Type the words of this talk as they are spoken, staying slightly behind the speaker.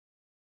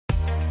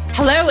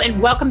Hello,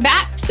 and welcome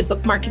back to the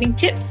Book Marketing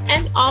Tips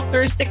and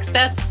Author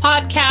Success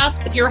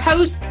Podcast with your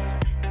hosts,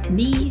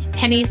 me,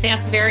 Penny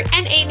Sansevieri,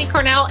 and Amy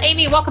Cornell.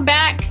 Amy, welcome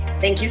back.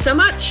 Thank you so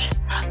much.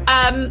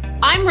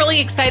 I'm really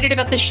excited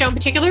about this show in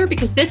particular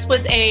because this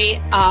was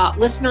a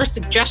listener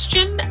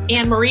suggestion.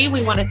 Anne-Marie,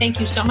 we want to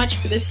thank you so much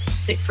for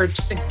this, for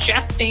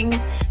suggesting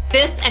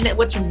this. And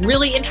what's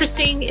really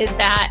interesting is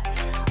that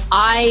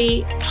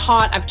I've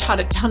taught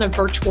a ton of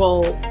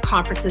virtual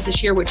conferences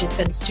this year, which has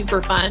been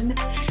super fun.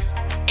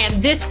 And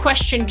this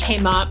question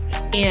came up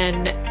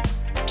in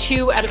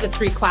 2 out of the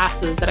 3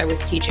 classes that I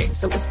was teaching.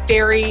 So it was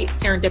very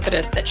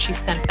serendipitous that she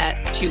sent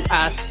that to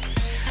us.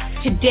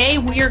 Today,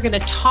 we are going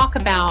to talk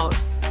about,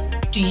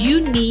 do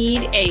you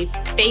need a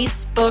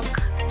Facebook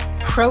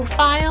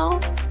profile,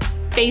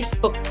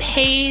 Facebook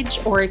page,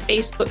 or a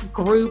Facebook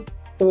group,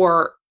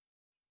 or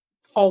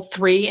all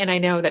 3? And I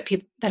know that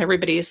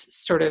everybody's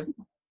sort of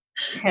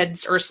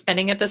heads are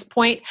spinning at this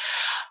point.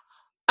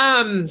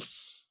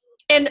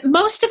 And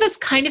most of us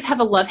kind of have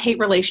a love-hate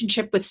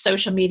relationship with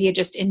social media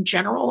just in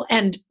general.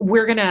 And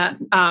we're going to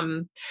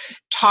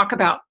talk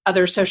about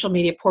other social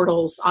media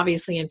portals,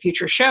 obviously, in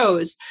future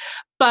shows.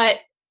 But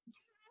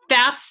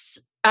that's,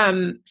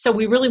 so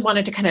we really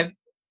wanted to kind of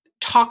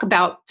talk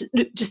about,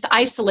 just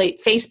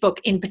isolate Facebook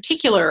in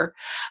particular.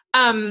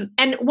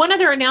 And one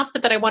other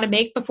announcement that I want to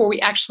make before we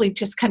actually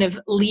just kind of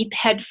leap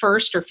head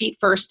first or feet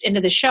first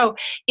into the show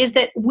is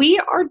that we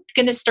are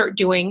going to start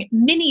doing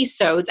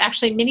mini-sodes.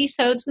 Actually,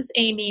 mini-sodes was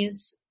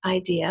Amy's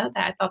idea.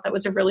 I thought that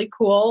was a really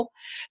cool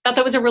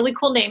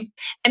name.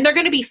 And they're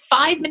going to be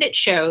 5-minute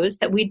shows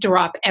that we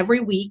drop every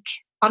week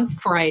on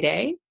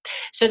Friday,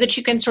 so that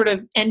you can sort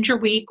of end your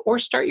week or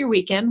start your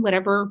weekend,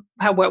 whatever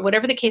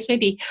the case may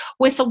be,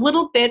 with a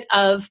little bit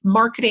of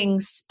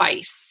marketing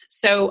spice.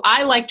 So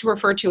I like to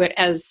refer to it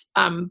as,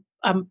 a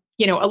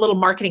little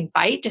marketing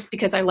bite, just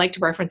because I like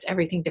to reference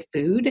everything to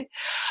food.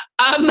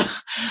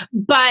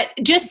 But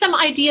just some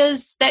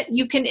ideas that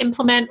you can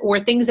implement,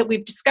 or things that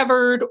we've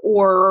discovered,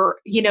 or,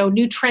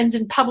 new trends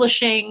in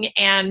publishing.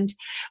 And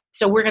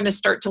so we're going to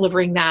start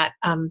delivering that,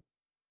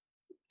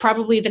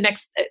 probably the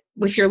next,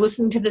 if you're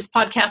listening to this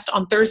podcast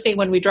on Thursday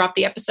when we drop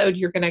the episode,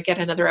 you're going to get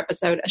another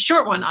episode, a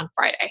short one, on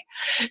Friday.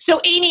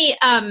 So Amy,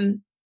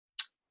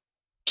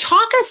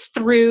 talk us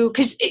through,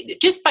 because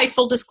just by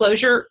full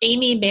disclosure,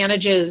 Amy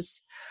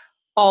manages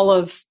all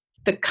of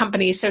the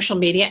company's social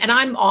media, and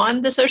I'm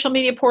on the social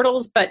media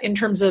portals, but in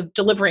terms of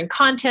delivering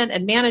content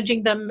and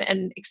managing them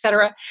and et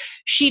cetera,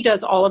 she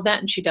does all of that,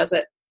 and she does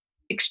it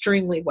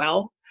extremely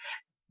well.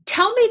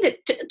 Tell me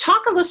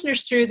talk our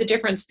listeners through the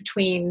difference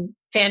between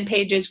fan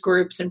pages,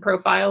 groups, and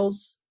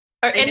profiles.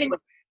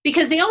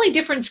 Because the only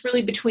difference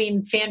really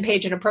between fan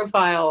page and a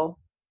profile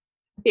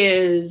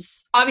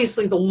is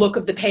obviously the look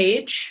of the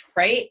page,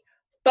 right?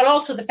 But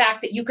also the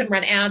fact that you can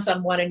run ads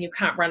on one and you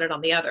can't run it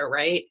on the other,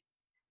 right?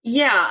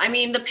 Yeah,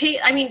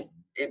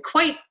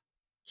 quite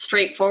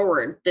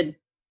straightforward. The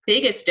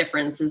biggest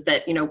difference is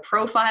that,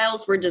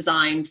 profiles were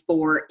designed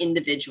for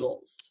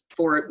individuals,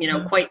 for,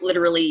 quite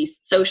literally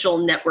social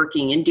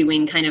networking and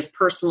doing kind of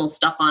personal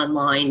stuff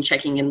online,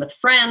 checking in with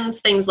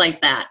friends, things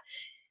like that.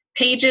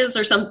 Pages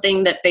are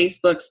something that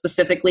Facebook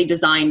specifically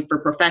designed for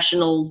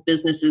professionals,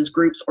 businesses,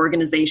 groups,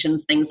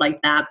 organizations, things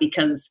like that,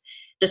 because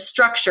the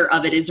structure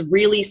of it is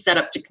really set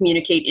up to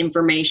communicate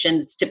information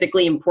that's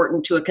typically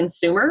important to a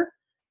consumer.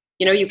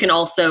 You can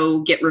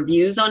also get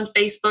reviews on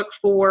Facebook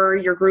for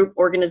your group,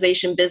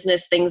 organization,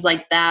 business, things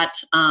like that.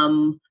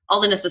 All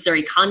the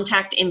necessary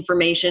contact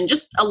information,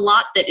 just a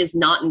lot that is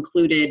not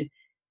included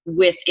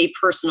with a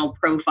personal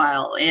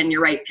profile. And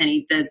you're right,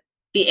 Penny, the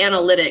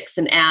analytics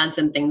and ads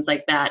and things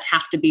like that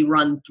have to be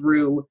run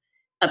through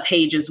a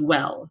page as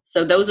well.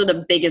 So those are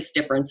the biggest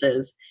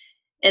differences.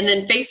 And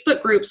then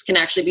Facebook groups can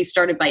actually be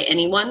started by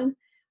anyone.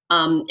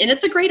 And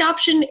it's a great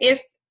option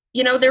if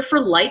they're for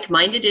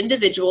like-minded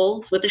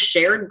individuals with a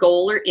shared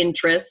goal or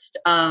interest.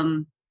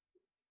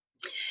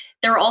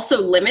 There are also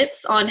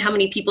limits on how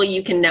many people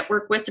you can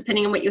network with,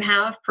 depending on what you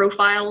have.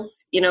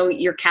 Profiles,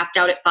 you're capped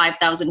out at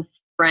 5,000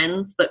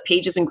 friends, but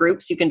pages and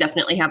groups, you can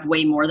definitely have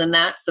way more than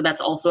that. So that's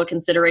also a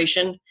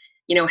consideration.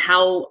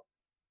 How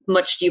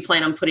much do you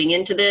plan on putting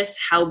into this?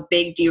 How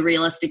big do you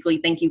realistically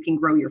think you can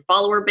grow your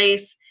follower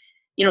base?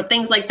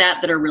 Things like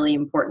that are really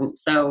important.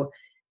 So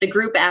the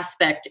group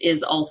aspect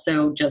is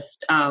also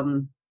just,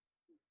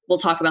 we'll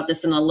talk about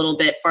this in a little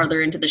bit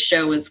farther into the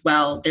show as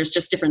well. There's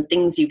just different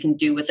things you can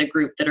do with a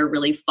group that are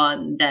really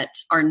fun, that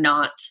are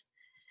not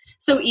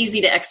so easy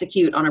to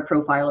execute on a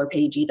profile or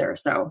page either.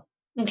 So,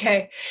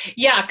 okay.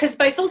 Yeah. Cause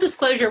by full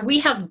disclosure, we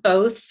have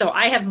both. So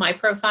I have my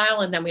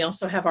profile, and then we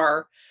also have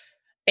our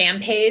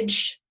fan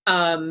page,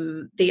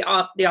 the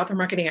Author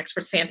Marketing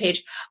Experts fan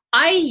page.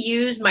 I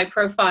use my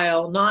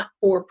profile not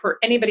for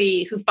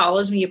anybody who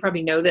follows me. You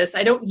probably know this.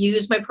 I don't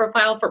use my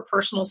profile for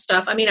personal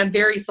stuff. I'm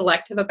very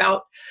selective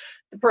about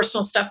the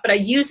personal stuff, but I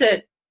use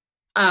it,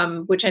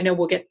 which I know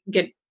we'll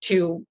get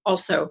to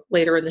also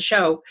later in the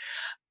show.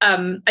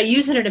 I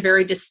use it in a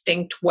very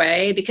distinct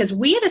way, because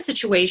we had a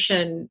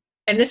situation,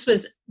 and this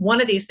was one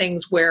of these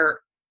things where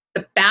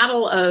the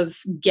battle of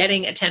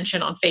getting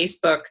attention on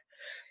Facebook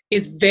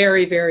is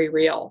very, very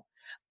real.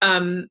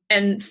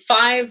 And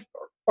 5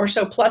 or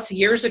so plus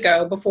years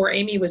ago, before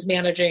Amy was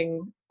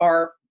managing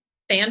our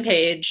fan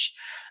page,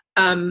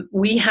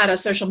 we had a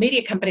social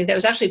media company that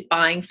was actually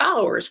buying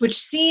followers, which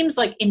seems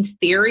like, in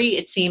theory,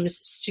 it seems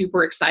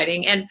super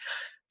exciting. And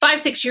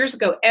 5-6 years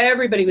ago,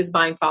 everybody was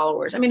buying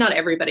followers. I mean, not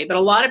everybody, but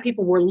a lot of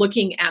people were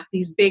looking at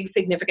these big,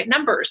 significant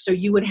numbers. So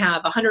you would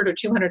have 100 or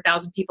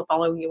 200,000 people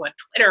following you on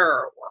Twitter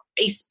or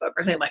Facebook,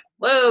 or saying like,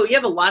 whoa, you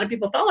have a lot of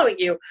people following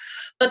you.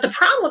 But the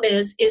problem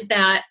is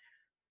that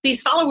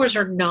these followers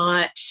are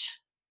not,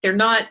 they're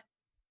not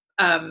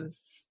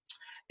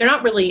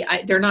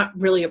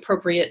really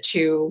appropriate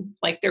to,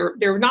 like,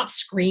 they're not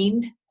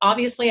screened,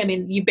 obviously. I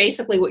mean, you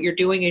basically, what you're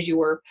doing is you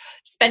were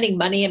spending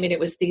money. I mean, it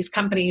was these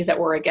companies that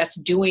were, I guess,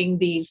 doing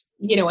these,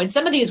 and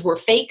some of these were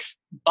fake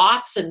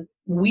bots and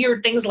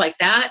weird things like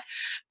that.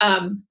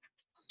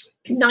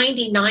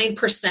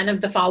 99%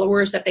 of the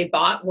followers that they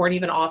bought weren't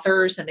even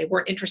authors, and they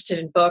weren't interested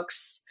in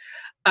books.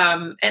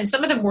 And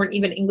some of them weren't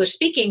even English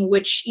speaking,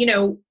 which,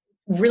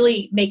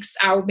 really made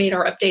our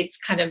updates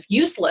kind of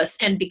useless.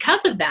 And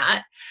because of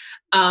that,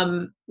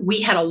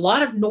 we had a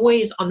lot of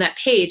noise on that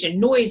page, and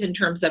noise in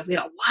terms of, we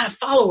had a lot of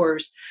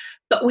followers,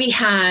 but we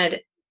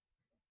had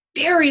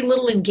very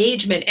little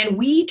engagement. And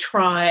we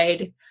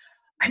tried,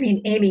 I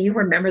mean, Amy, you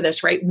remember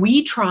this, right?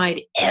 We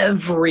tried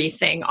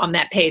everything on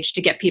that page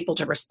to get people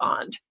to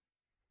respond.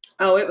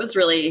 Oh, it was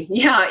really,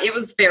 it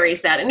was very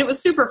sad. And it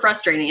was super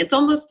frustrating. It's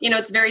almost,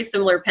 it's very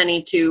similar,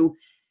 Penny, to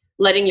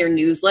letting your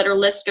newsletter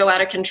list go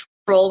out of control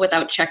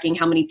without checking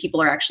how many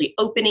people are actually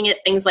opening it,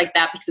 things like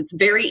that, because it's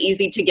very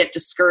easy to get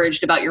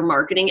discouraged about your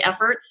marketing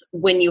efforts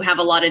when you have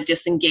a lot of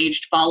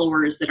disengaged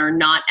followers that are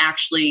not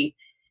actually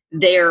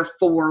there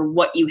for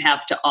what you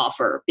have to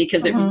offer,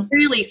 because it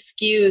really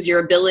skews your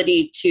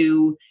ability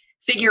to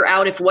figure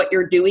out if what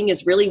you're doing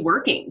is really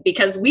working.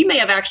 Because we may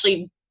have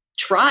actually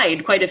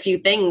tried quite a few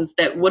things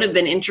that would have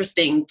been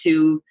interesting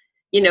to,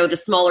 the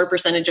smaller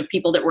percentage of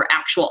people that were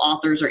actual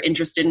authors or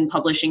interested in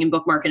publishing and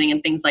book marketing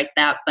and things like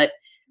that. But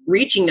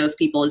reaching those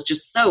people is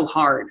just so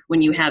hard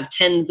when you have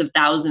tens of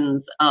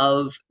thousands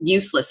of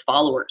useless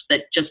followers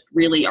that just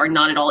really are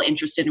not at all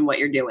interested in what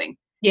you're doing.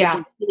 Yeah.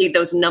 It's really,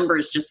 those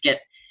numbers just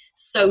get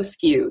so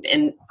skewed,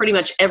 and pretty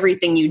much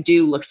everything you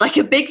do looks like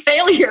a big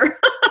failure.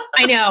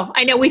 I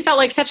know. We felt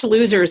like such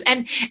losers.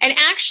 And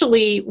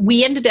actually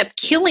we ended up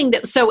killing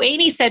that. So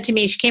Amy said to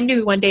me, she came to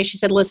me one day, she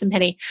said, listen,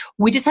 Penny,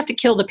 we just have to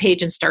kill the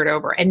page and start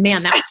over. And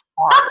man, that was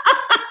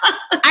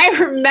hard.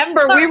 I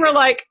remember we were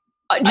like,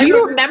 do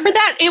you remember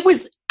that? It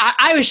was,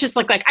 I was just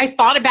like, I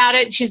thought about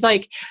it. She's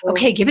like,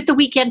 okay, give it the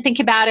weekend, think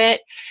about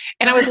it.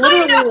 And I was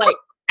literally like,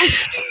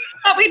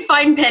 thought we'd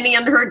find Penny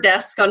under her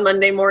desk on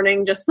Monday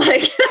morning, just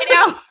like, I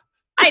know.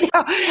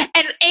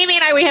 And Amy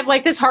and I, we have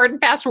like this hard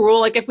and fast rule.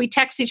 Like if we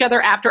text each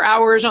other after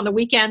hours on the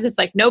weekends, it's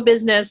like no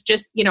business,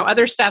 just,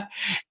 other stuff.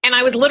 And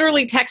I was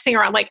literally texting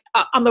her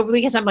on the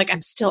weekends. I'm like,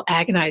 I'm still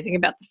agonizing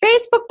about the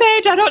Facebook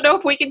page. I don't know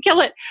if we can kill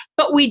it,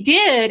 but we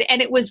did.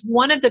 And it was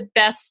one of the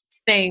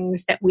best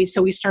things that we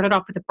started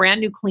off with a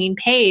brand new clean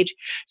page.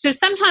 So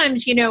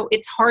sometimes,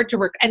 it's hard to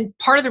work. And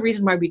part of the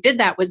reason why we did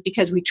that was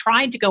because we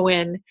tried to go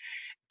in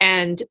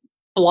and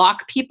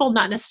block people,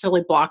 not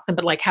necessarily block them,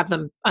 but like have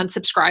them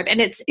unsubscribe. And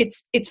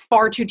it's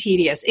far too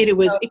tedious. It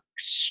was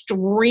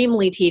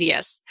extremely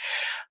tedious.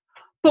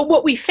 But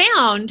what we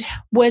found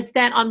was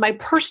that on my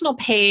personal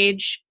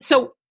page,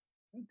 so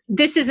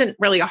this isn't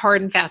really a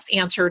hard and fast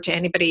answer to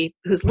anybody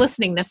who's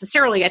listening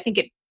necessarily. I think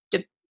it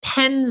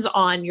depends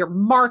on your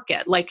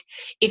market. Like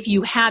if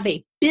you have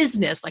a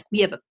business, like we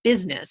have a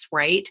business,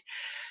 right?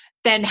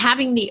 Then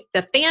having the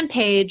fan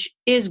page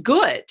is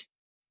good.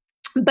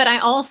 But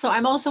I'm also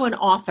an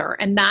author,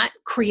 and that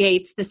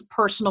creates this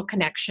personal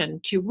connection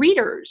to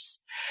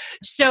readers.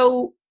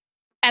 So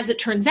as it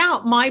turns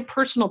out, my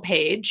personal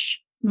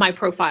page, my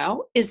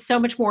profile is so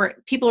much more,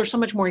 people are so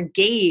much more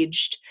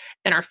engaged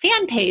than our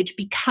fan page,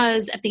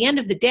 because at the end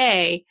of the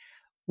day,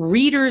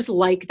 readers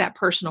like that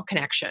personal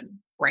connection,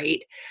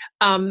 right?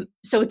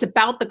 So it's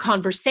about the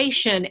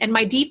conversation, and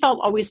my default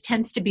always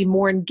tends to be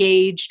more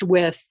engaged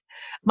with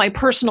my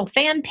personal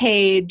fan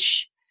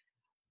page.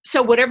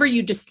 So whatever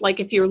you just like,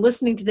 if you're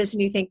listening to this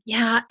and you think,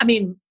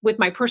 with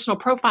my personal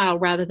profile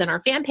rather than our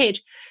fan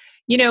page,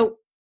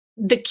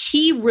 the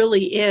key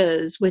really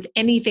is with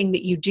anything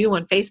that you do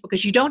on Facebook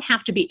is you don't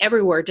have to be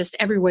everywhere, just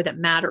everywhere that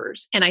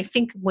matters. And I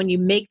think when you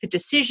make the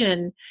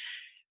decision,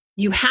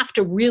 you have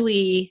to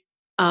really,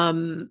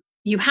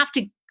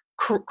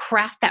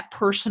 craft that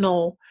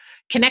personal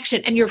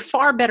connection, and you're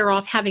far better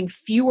off having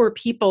fewer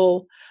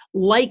people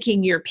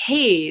liking your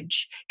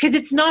page, because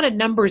it's not a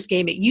numbers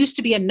game. It used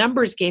to be a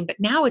numbers game, but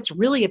now it's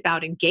really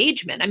about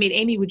engagement. I mean,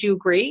 Amy, would you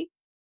agree?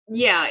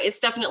 Yeah, it's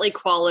definitely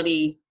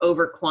quality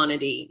over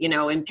quantity,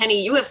 and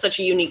Penny, you have such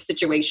a unique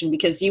situation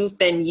because you've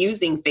been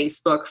using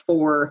Facebook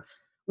for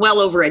well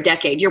over a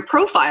decade. Your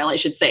profile, I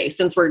should say,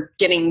 since we're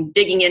digging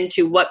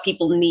into what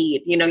people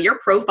need, your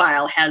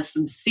profile has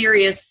some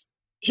serious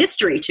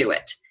history to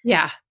it.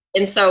 Yeah.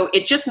 And so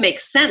it just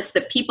makes sense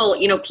that people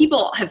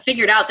have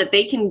figured out that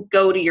they can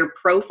go to your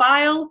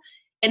profile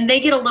and they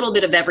get a little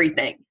bit of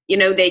everything.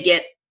 They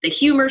get the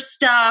humor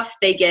stuff,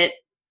 they get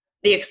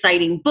the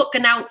exciting book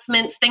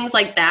announcements, things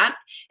like that.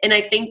 And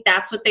I think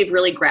that's what they've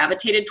really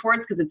gravitated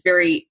towards, because it's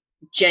very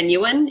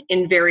genuine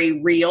and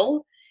very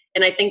real.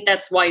 And I think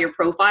that's why your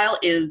profile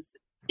is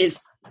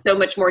so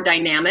much more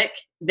dynamic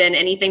than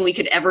anything we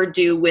could ever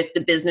do with the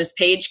business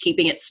page,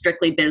 keeping it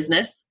strictly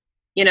business,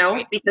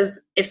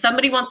 because if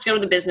somebody wants to go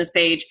to the business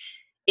page,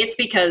 it's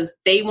because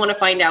they want to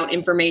find out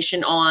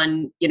information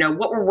on,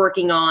 what we're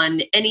working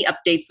on, any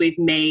updates we've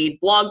made,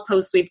 blog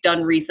posts we've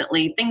done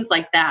recently, things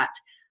like that.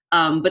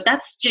 But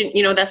that's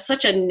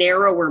such a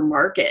narrower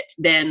market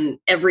than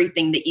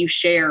everything that you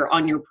share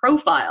on your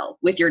profile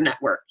with your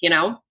network,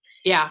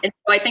 Yeah. And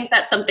so I think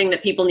that's something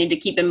that people need to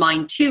keep in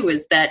mind too,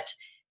 is that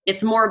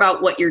it's more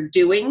about what you're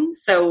doing.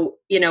 So,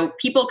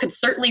 people could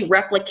certainly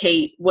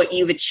replicate what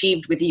you've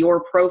achieved with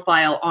your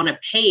profile on a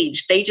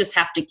page. They just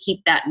have to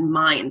keep that in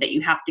mind, that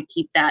you have to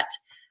keep that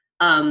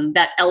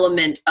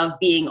element of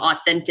being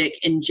authentic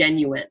and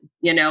genuine,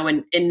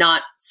 and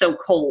not so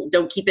cold.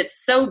 Don't keep it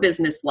so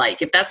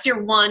business-like. If that's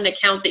your one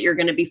account that you're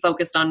going to be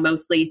focused on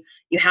mostly,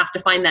 you have to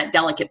find that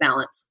delicate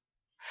balance.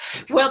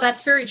 Well,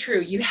 that's very true.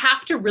 You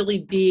have to really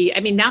be,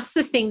 that's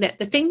the thing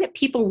that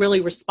people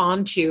really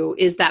respond to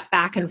is that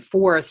back and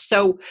forth.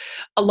 So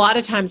a lot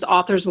of times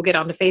authors will get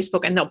onto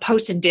Facebook and they'll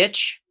post and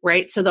ditch,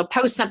 right? So they'll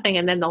post something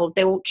and then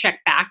they won't check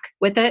back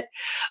with it.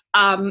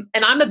 And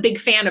I'm a big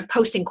fan of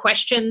posting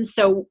questions.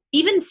 So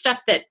even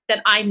stuff that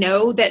I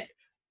know that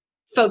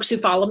folks who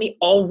follow me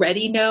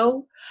already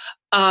know,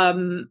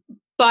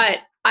 but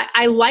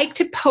I like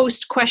to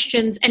post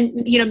questions and,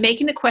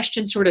 making the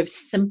question sort of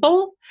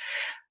simple.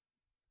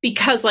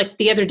 Because like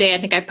the other day, I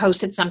think I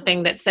posted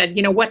something that said,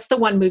 what's the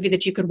one movie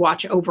that you could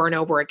watch over and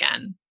over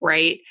again,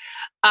 right?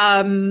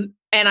 And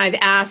I've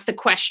asked the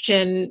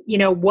question,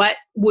 what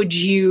would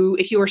you,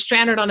 if you were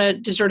stranded on a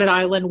deserted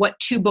island, what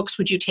 2 books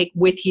would you take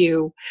with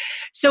you?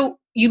 So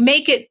you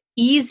make it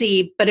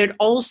easy, but it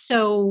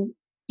also,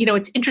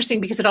 it's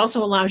interesting because it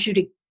also allows you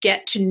to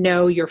get to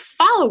know your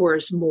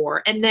followers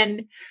more. And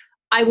then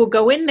I will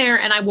go in there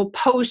and I won't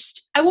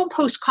post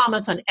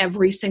comments on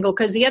every single,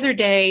 because the other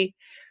day,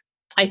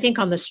 I think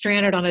on the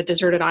Stranded on a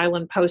Deserted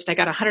Island post, I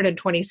got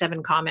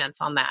 127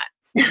 comments on that.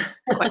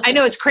 I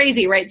know it's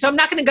crazy, right? So I'm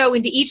not going to go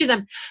into each of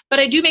them, but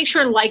I do make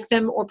sure and like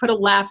them or put a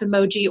laugh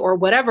emoji or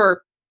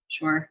whatever.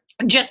 Sure.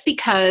 Just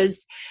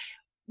because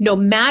no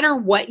matter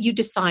what you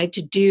decide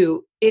to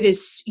do,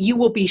 you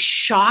will be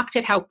shocked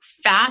at how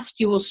fast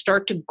you will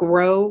start to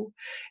grow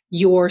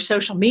your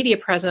social media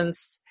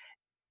presence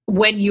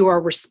when you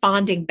are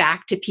responding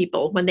back to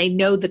people, when they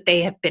know that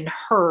they have been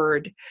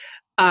heard.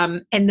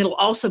 And it'll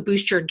also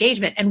boost your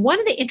engagement. And one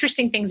of the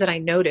interesting things that I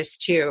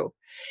noticed too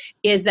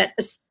is that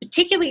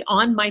particularly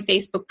on my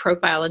Facebook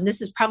profile, and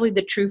this is probably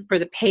the truth for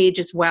the page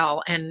as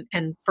well, and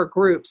for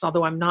groups,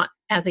 although I'm not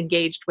as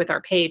engaged with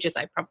our page as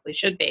I probably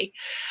should be,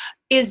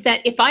 is that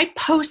if I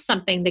post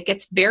something that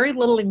gets very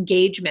little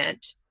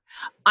engagement,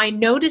 I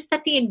notice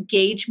that the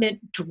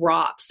engagement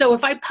drops. So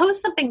if I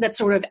post something that's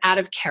sort of out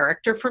of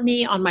character for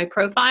me on my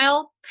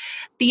profile,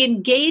 the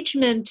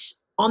engagement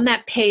on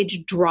that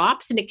page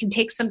drops, and it can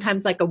take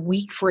sometimes like a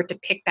week for it to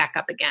pick back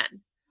up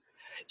again.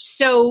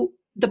 So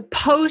the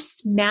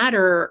posts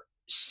matter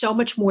so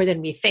much more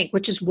than we think,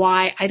 which is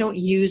why I don't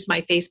use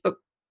my Facebook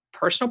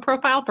personal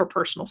profile for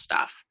personal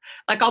stuff.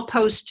 Like I'll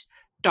post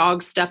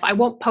dog stuff. I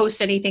won't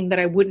post anything that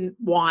I wouldn't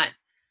want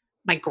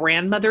my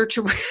grandmother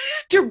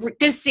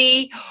to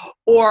see,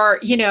 or,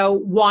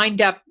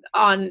 wind up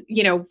on,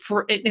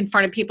 in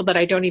front of people that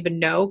I don't even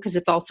know, because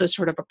it's also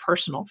sort of a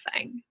personal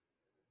thing.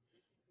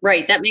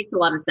 Right. That makes a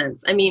lot of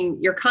sense.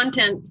 Your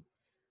content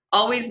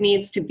always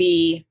needs to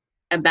be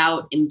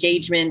about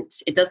engagement.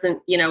 It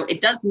doesn't,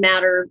 it does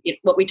matter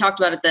what we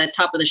talked about at the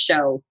top of the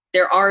show.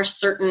 There are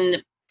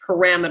certain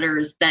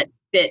parameters that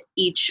fit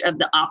each of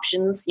the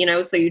options,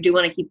 so you do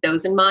want to keep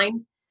those in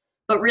mind.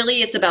 But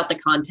really, it's about the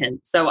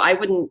content. So I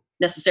wouldn't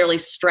necessarily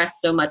stress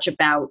so much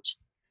about,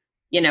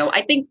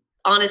 I think,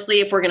 honestly,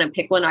 if we're going to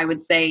pick one, I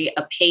would say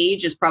a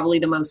page is probably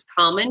the most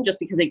common,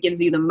 just because it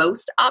gives you the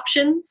most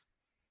options.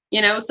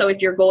 So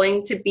if you're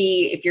going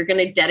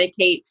to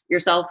dedicate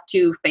yourself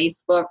to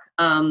Facebook,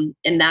 and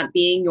that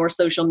being your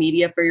social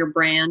media for your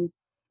brand,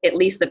 at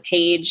least the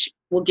page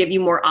will give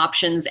you more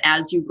options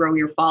as you grow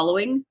your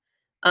following.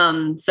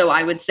 So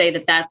I would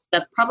say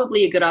that's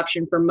probably a good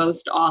option for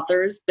most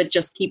authors, but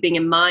just keeping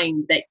in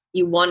mind that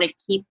you want to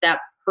keep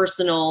that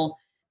personal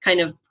kind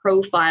of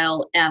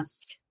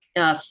profile-esque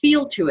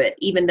feel to it,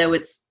 even though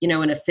it's,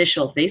 an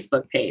official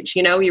Facebook page.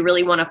 You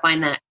really want to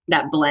find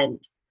that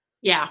blend.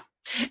 Yeah.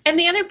 And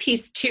the other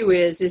piece too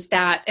is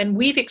that, and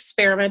we've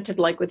experimented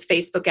like with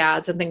Facebook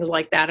ads and things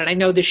like that. And I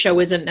know the show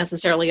isn't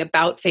necessarily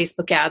about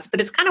Facebook ads, but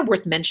it's kind of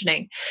worth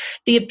mentioning.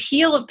 The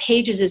appeal of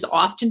pages is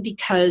often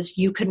because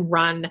you can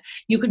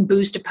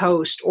boost a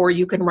post, or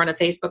you can run a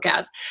Facebook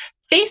ads.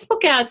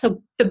 Facebook ads,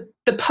 so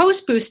the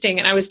post boosting,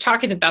 and I was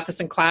talking about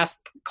this in class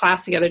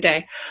the other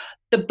day,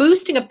 the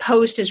boosting a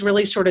post is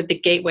really sort of the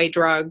gateway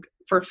drug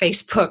for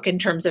Facebook in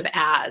terms of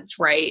ads,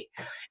 right?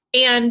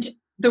 And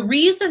the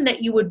reason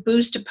that you would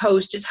boost a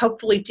post is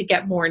hopefully to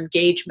get more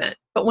engagement.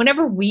 But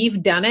whenever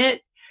we've done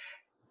it,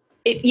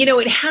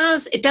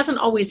 it doesn't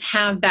always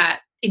have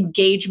that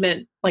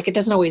engagement. Like it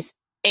doesn't always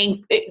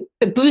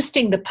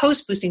the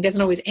post boosting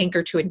doesn't always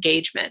anchor to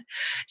engagement.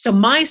 So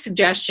my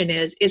suggestion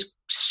is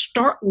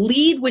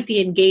lead with the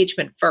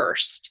engagement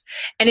first.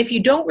 And if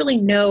you don't really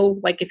know,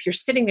 like if you're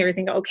sitting there and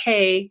think,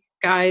 okay,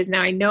 guys,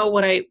 now I know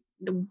I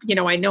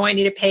know I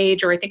need a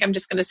page, or I think I'm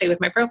just going to stay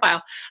with my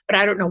profile, but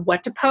I don't know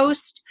what to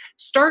post.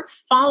 Start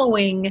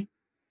following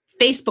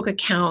Facebook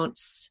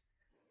accounts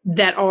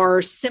that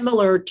are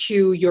similar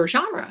to your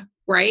genre,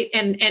 right?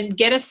 And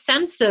get a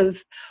sense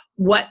of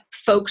what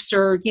folks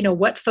are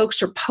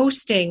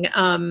posting,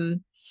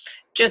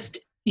 just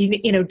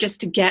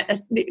to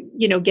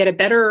get a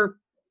better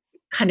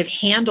kind of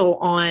handle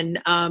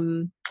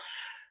on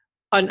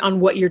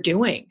what you're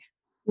doing.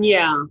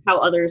 Yeah, how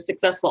other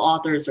successful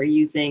authors are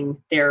using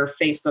their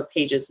Facebook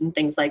pages and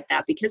things like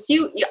that. Because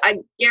I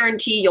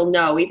guarantee you'll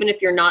know, even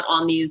if you're not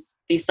on these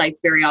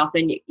sites very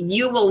often,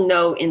 you will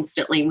know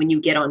instantly when you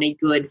get on a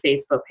good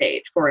Facebook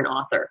page for an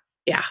author.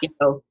 Yeah,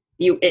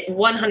 it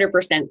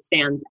 100%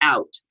 stands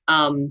out.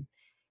 And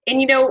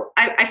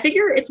I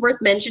figure it's worth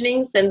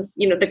mentioning, since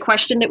the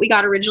question that we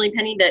got originally,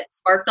 Penny, that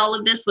sparked all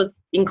of this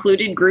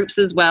included groups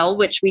as well,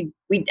 which we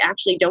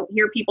actually don't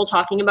hear people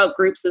talking about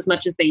groups as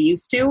much as they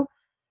used to.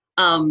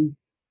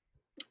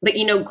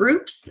 But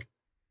groups,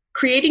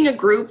 creating a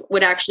group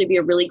would actually be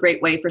a really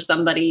great way for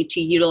somebody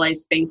to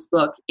utilize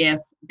Facebook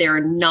if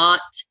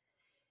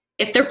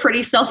they're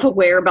pretty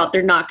self-aware about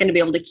they're not going to be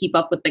able to keep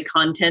up with the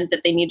content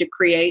that they need to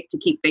create to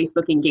keep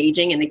Facebook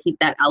engaging and to keep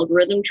that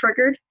algorithm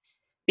triggered.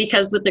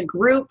 Because with a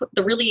group,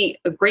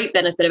 a great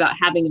benefit about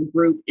having a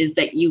group is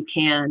that you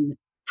can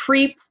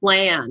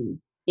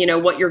pre-plan,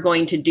 what you're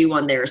going to do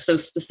on there. So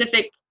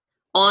specific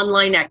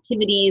online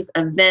activities,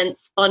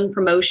 events, fun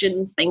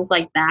promotions, things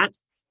like that.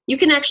 You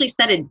can actually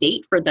set a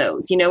date for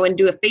those, and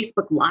do a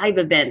Facebook Live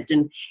event.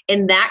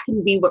 And that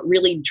can be what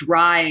really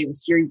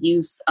drives your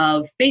use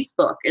of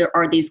Facebook,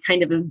 are these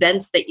kind of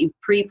events that you've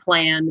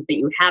pre-planned, that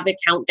you have a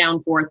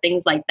countdown for,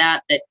 things like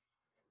that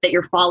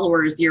your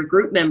followers, your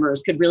group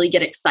members could really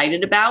get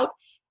excited about.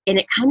 And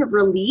it kind of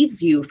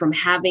relieves you from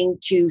having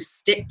to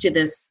stick to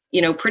this,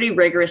 pretty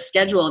rigorous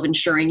schedule of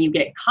ensuring you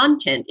get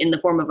content in the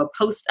form of a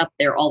post up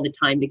there all the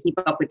time to keep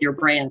up with your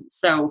brand.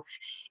 So,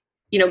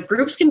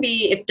 groups can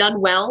be, if done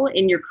well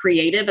and you're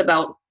creative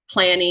about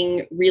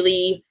planning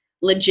really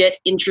legit,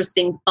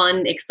 interesting,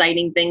 fun,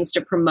 exciting things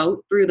to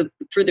promote through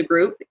the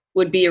group,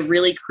 would be a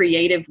really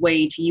creative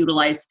way to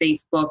utilize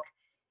Facebook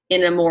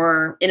in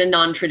a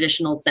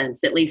non-traditional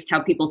sense, at least how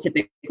people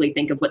typically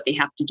think of what they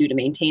have to do to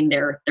maintain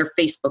their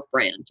Facebook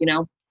brand,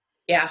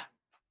 Yeah.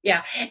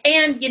 Yeah.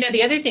 And,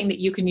 the other thing that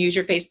you can use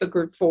your Facebook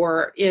group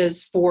for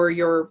is for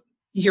your,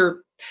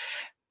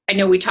 I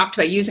know we talked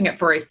about using it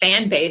for a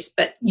fan base,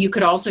 but you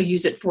could also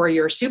use it for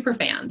your super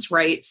fans,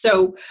 right?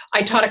 So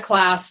I taught a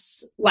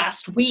class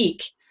last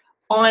week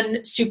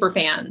on super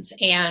fans,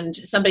 and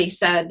somebody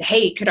said,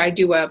 hey, could I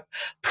do a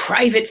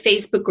private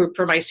Facebook group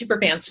for my super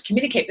fans to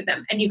communicate with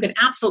them? And you can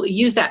absolutely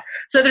use that.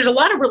 So there's a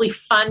lot of really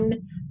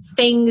fun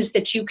things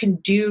that you can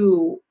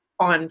do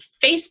on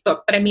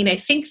Facebook. But I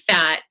think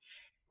that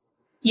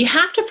you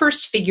have to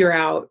first figure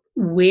out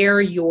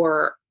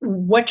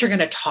what you're going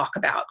to talk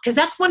about, because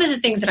that's one of the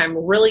things that I'm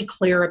really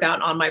clear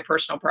about on my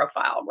personal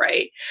profile,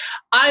 right?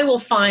 I will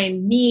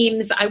find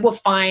memes, I will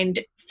find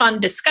fun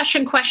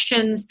discussion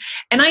questions,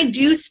 and I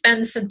do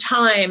spend some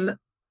time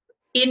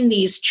in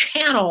these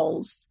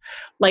channels,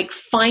 like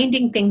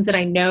finding things that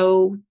I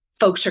know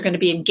folks are going to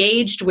be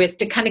engaged with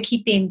to kind of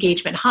keep the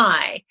engagement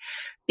high.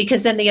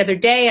 Because then the other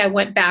day I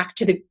went back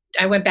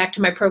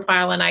to my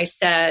profile and I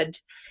said,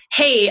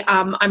 hey,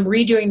 I'm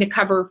redoing the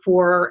cover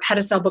for How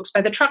to Sell Books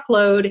by the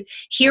Truckload.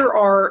 Here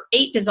are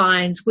 8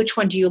 designs. Which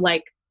one do you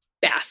like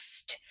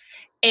best?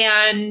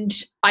 And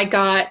I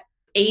got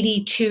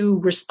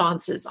 82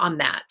 responses on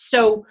that.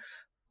 So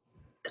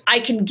I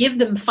can give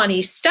them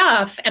funny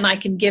stuff, and I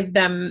can give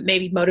them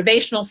maybe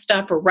motivational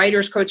stuff or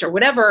writer's quotes or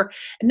whatever.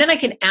 And then I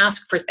can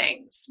ask for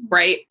things,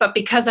 right? But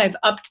because I've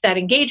upped that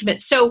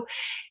engagement. So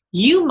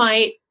you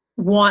might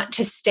want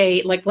to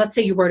stay, like, let's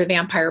say you wrote a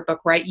vampire book,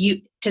 right?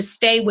 To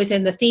stay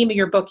within the theme of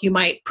your book, you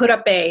might put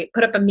up a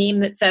meme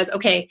that says,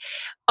 okay,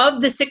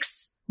 of the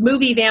 6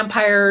 movie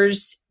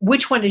vampires,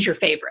 which one is your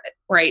favorite,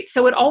 right?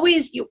 So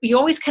you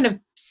always kind of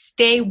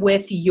stay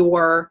with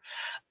your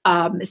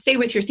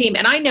theme.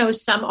 And I know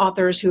some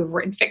authors who have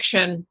written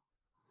fiction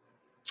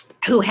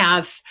who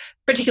have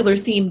particular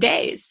theme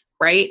days,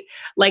 right?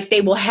 Like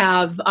they will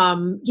have,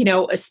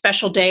 a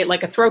special day,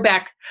 like a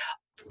throwback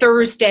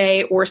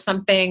Thursday or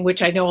something,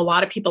 which I know a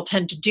lot of people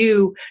tend to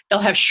do. They'll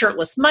have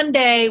Shirtless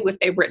Monday if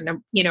they've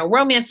written a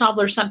romance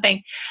novel or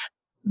something.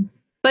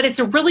 But it's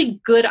a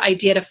really good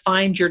idea to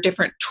find your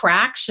different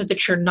tracks so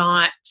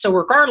that so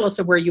regardless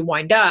of where you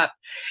wind up,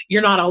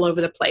 you're not all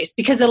over the place,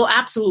 because it'll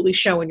absolutely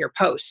show in your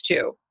posts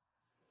too.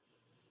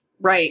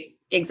 Right.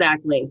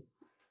 Exactly.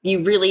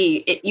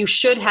 You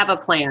should have a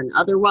plan.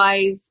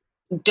 Otherwise,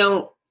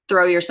 don't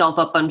throw yourself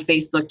up on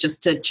Facebook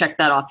just to check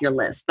that off your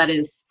list. That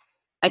is,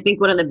 I think,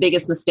 one of the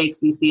biggest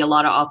mistakes we see a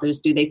lot of authors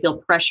do. They feel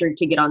pressured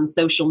to get on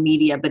social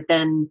media, but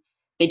then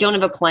they don't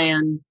have a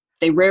plan.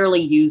 They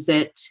rarely use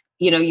it.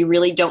 You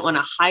really don't want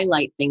to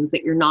highlight things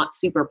that you're not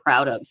super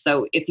proud of.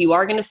 So if you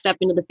are going to step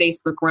into the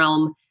Facebook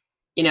realm,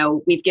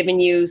 we've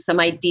given you some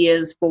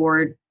ideas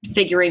for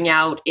figuring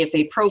out if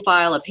a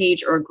profile, a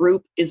page, or a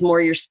group is more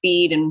your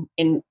speed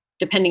and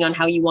depending on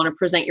how you want to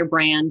present your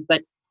brand.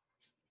 But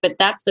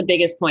that's the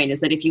biggest point,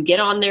 is that if you get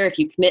on there, if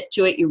you commit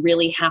to it, you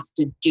really have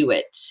to do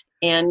it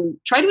and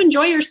try to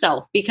enjoy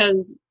yourself,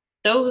 because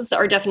those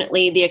are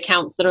definitely the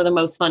accounts that are the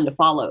most fun to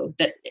follow.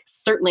 That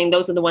certainly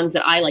those are the ones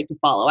that I like to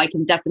follow. I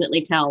can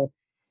definitely tell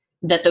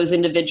that those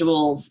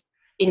individuals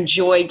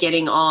enjoy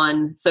getting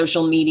on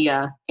social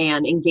media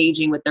and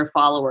engaging with their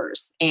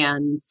followers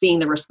and seeing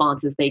the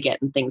responses they get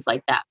and things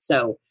like that.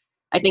 So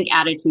I think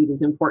attitude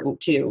is important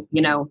too.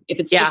 If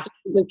it's just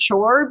a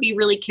chore, be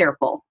really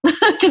careful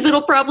because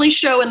it'll probably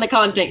show in the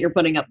content you're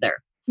putting up there.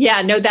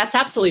 Yeah, no, that's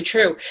absolutely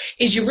true.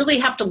 Is you really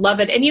have to love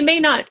it. And you may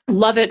not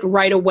love it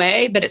right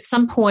away, but at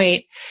some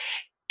point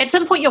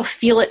you'll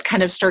feel it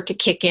kind of start to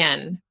kick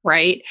in,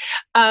 right?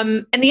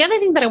 And the other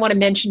thing that I want to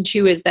mention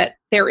too is that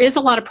there is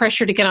a lot of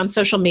pressure to get on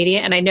social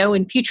media. And I know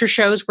in future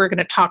shows, we're going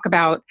to talk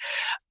about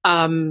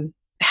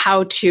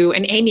how to,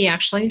 and Amy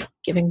actually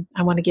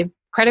I want to give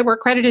credit where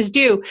credit is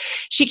due.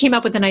 She came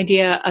up with an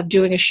idea of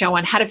doing a show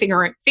on how to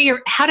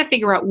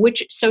figure out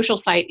which social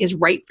site is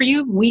right for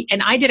you.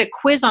 And I did a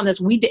quiz on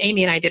this.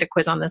 Amy and I did a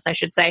quiz on this, I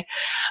should say,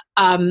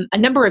 a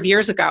number of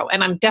years ago.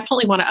 And I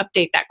definitely want to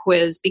update that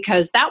quiz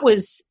because that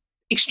was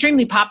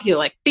extremely popular,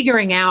 like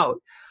figuring out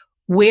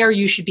where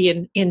you should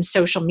be in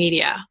social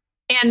media.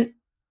 And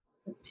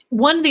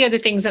one of the other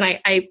things, and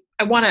I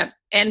want to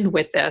end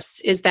with this,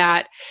 is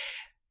that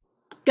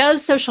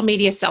does social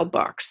media sell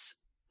books?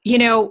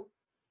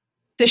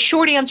 The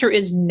short answer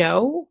is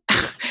no.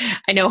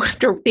 I know at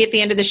the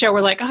end of the show,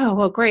 we're like, oh,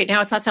 well, great.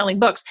 Now it's not selling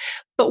books.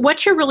 But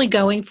what you're really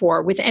going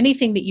for with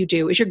anything that you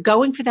do is you're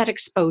going for that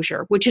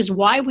exposure, which is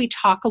why we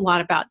talk a lot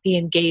about the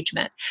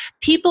engagement.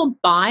 People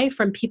buy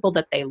from people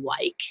that they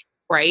like,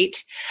 right?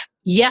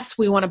 Yes,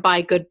 we want to buy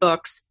good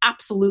books.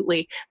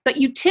 Absolutely. But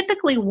you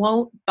typically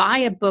won't buy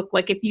a book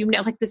like if you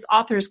know, like this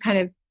author is kind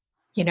of,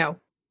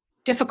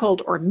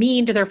 difficult or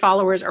mean to their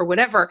followers or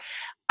whatever.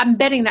 I'm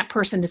betting that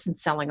person isn't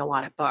selling a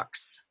lot of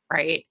books.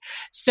 Right.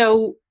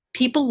 So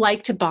people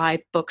like to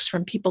buy books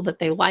from people that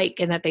they like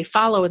and that they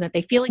follow and that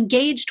they feel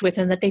engaged with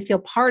and that they feel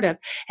part of.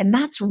 And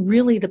that's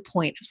really the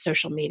point of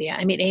social media.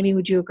 I mean, Amy,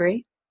 would you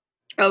agree?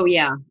 Oh,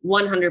 yeah,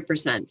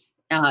 100%.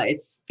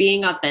 It's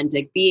being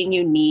authentic, being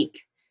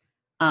unique.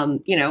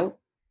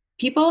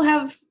 People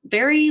have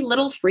very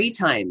little free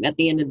time at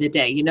the end of the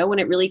day, when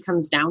it really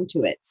comes down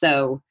to it.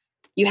 So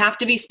you have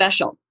to be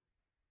special.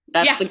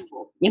 That's the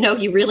goal.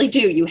 You really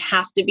do. You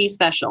have to be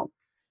special.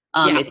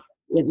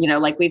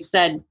 Like we've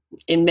said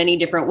in many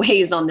different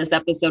ways on this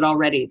episode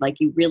already,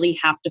 like you really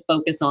have to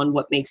focus on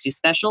what makes you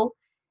special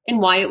and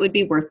why it would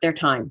be worth their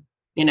time,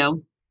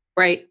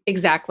 Right.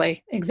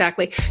 Exactly.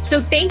 So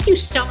thank you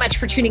so much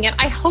for tuning in.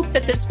 I hope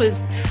this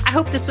was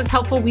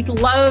helpful. We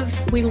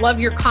love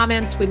your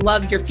comments. We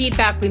love your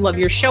feedback. We love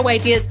your show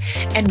ideas,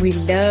 and we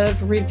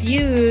love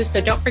reviews. So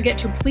don't forget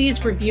to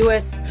please review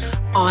us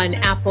on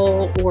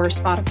Apple or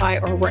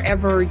Spotify or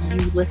wherever you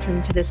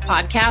listen to this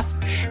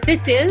podcast.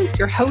 This is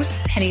your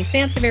hosts, Penny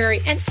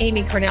Sansevieri and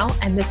Amy Cornell.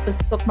 And this was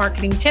the Book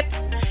Marketing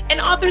Tips and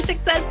Author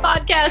Success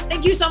Podcast.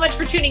 Thank you so much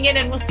for tuning in,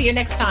 and we'll see you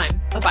next time.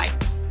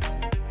 Bye-bye.